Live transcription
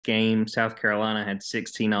game, South Carolina had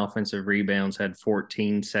 16 offensive rebounds, had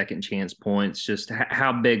 14 second chance points. Just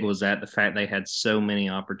how big was that? The fact they had so many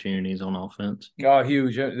opportunities on offense. Oh,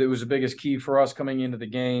 huge! It was the biggest key for us coming into the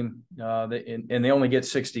game. And they only get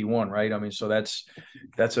 61, right? I mean, so that's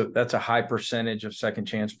a high percentage of second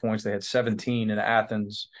chance points. They had 17 in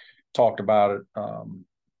Athens. Talked about it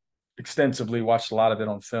extensively. Watched a lot of it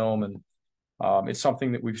on film, and it's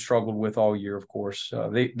something that we've struggled with all year. Of course,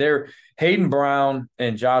 they're Hayden Brown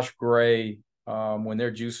and Josh Gray when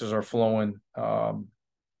their juices are flowing from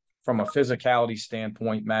a physicality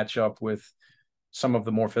standpoint, match up with some of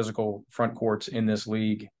the more physical front courts in this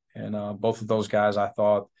league. And both of those guys, I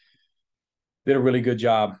thought, did a really good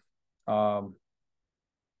job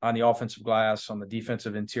on the offensive glass, on the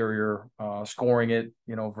defensive interior, scoring it,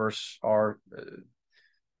 versus our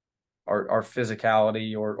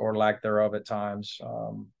physicality or lack thereof at times.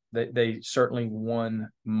 They certainly won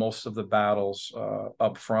most of the battles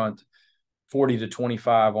up front,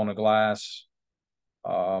 40-25 on the glass,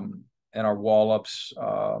 and our wall-ups,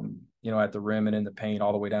 at the rim and in the paint,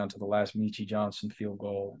 all the way down to the last Michi Johnson field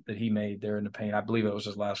goal that he made there in the paint. I believe it was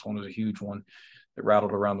his last one. It was a huge one that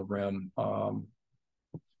rattled around the rim.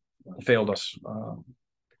 Failed us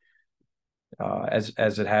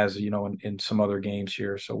as it has, in some other games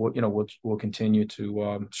here. So we'll continue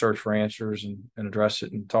to search for answers and address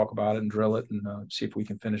it and talk about it and drill it and see if we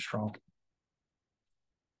can finish strong.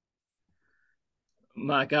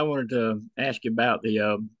 Mike, I wanted to ask you about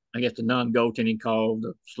I guess the non-goaltending call,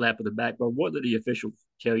 the slap of the backboard. What did the officials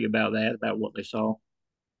tell you about that, about what they saw?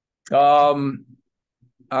 I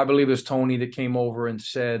believe it was Tony that came over and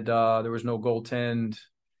said there was no goaltend,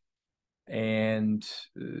 and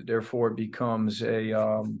therefore it becomes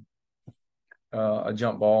a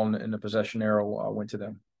jump ball, and the possession arrow went to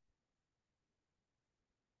them.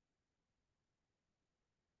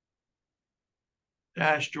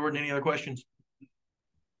 Ash, Jordan, any other questions?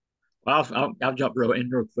 Well, I'll jump in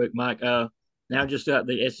real quick, Mike. Now just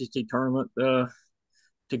the SEC tournament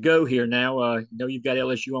to go here now. You've got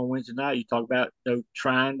LSU on Wednesday night. You talk about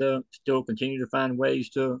trying to still continue to find ways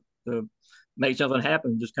to make something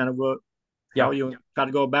happen. Just kind of how you try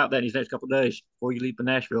to go about that these next couple of days before you leave for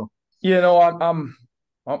Nashville. I'm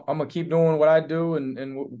gonna keep doing what I do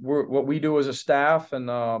and what we do as a staff,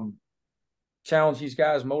 and challenge these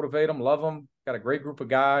guys, motivate them, love them. Got a great group of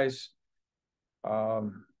guys.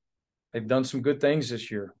 They've done some good things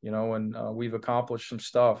this year, and we've accomplished some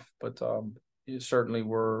stuff, but certainly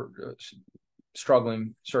we're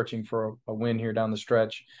struggling, searching for a win here down the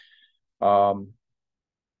stretch.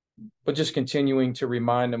 But just continuing to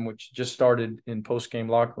remind them, which just started in post-game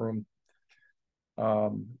locker room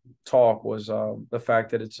talk, was the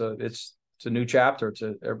fact that it's a new chapter.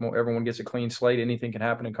 Everyone gets a clean slate. Anything can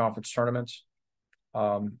happen in conference tournaments,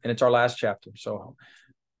 and it's our last chapter. So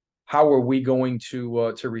how are we going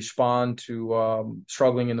to respond to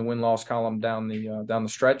struggling in the win-loss column down the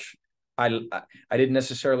stretch? I didn't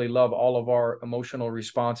necessarily love all of our emotional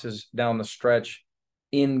responses down the stretch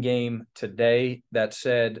in game today. That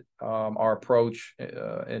said, our approach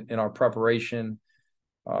in our preparation,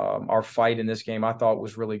 our fight in this game, I thought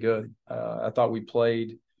was really good. I thought we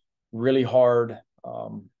played really hard.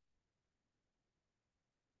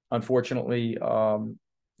 Unfortunately,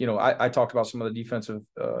 I talked about some of the defensive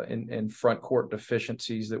and front court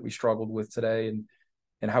deficiencies that we struggled with today,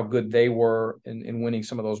 and how good they were in winning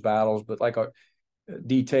some of those battles. But like our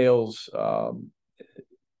details,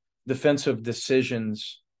 defensive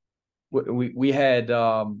decisions, we had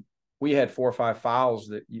 4 or 5 fouls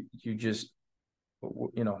that you just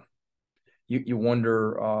you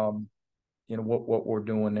wonder what we're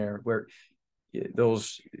doing there, where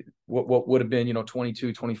those what would have been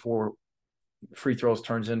 22, 24 free throws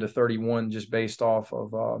turns into 31 just based off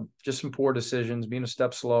of just some poor decisions, being a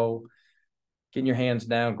step slow, getting your hands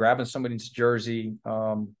down, grabbing somebody's jersey.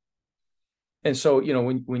 And so,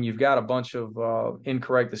 when you've got a bunch of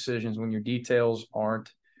incorrect decisions, when your details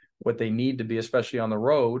aren't what they need to be, especially on the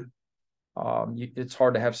road, it's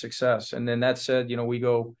hard to have success. And then that said, we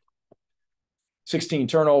go 16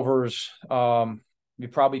 turnovers. You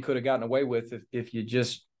probably could have gotten away with if you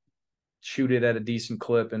just shoot it at a decent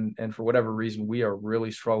clip. And for whatever reason, we are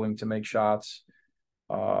really struggling to make shots.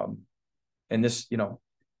 And this,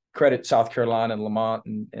 credit South Carolina and Lamont,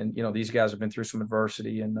 and these guys have been through some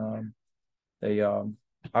adversity, and they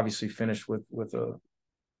obviously finished with a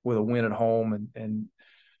win at home and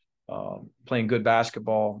playing good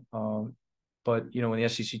basketball. But in the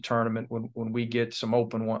SEC tournament, when we get some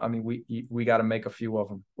open one, I mean, we got to make a few of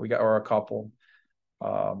them. Or a couple.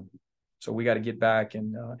 So we got to get back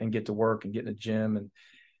and get to work and get in the gym. And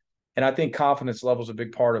And I think confidence level is a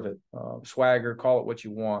big part of it. Swagger, call it what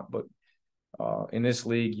you want, but in this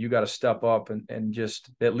league, you got to step up and just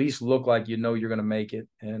at least look like you know you're going to make it.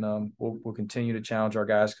 And we'll continue to challenge our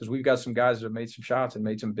guys because we've got some guys that have made some shots and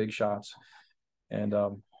made some big shots. And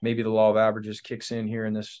maybe the law of averages kicks in here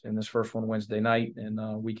in this first one Wednesday night,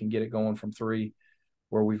 and we can get it going from three,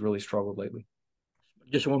 where we've really struggled lately.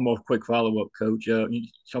 Just one more quick follow up, Coach. You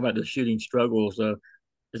talk about the shooting struggles.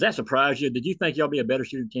 Does that surprise you? Did you think y'all be a better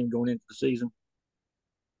shooting team going into the season?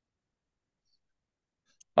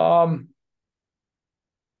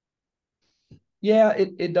 Yeah,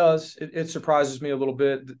 it does. It surprises me a little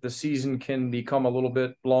bit. The season can become a little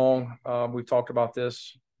bit long. We've talked about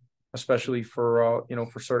this, especially for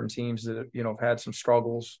for certain teams that have had some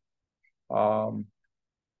struggles. I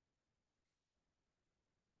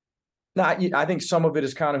think some of it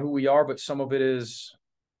is kind of who we are, but some of it is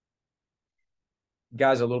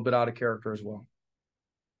guys a little bit out of character as well.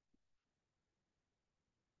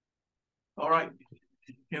 All right.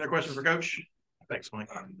 Any other questions for Coach? Thanks, Mike.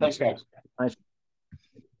 Thanks, guys. Nice.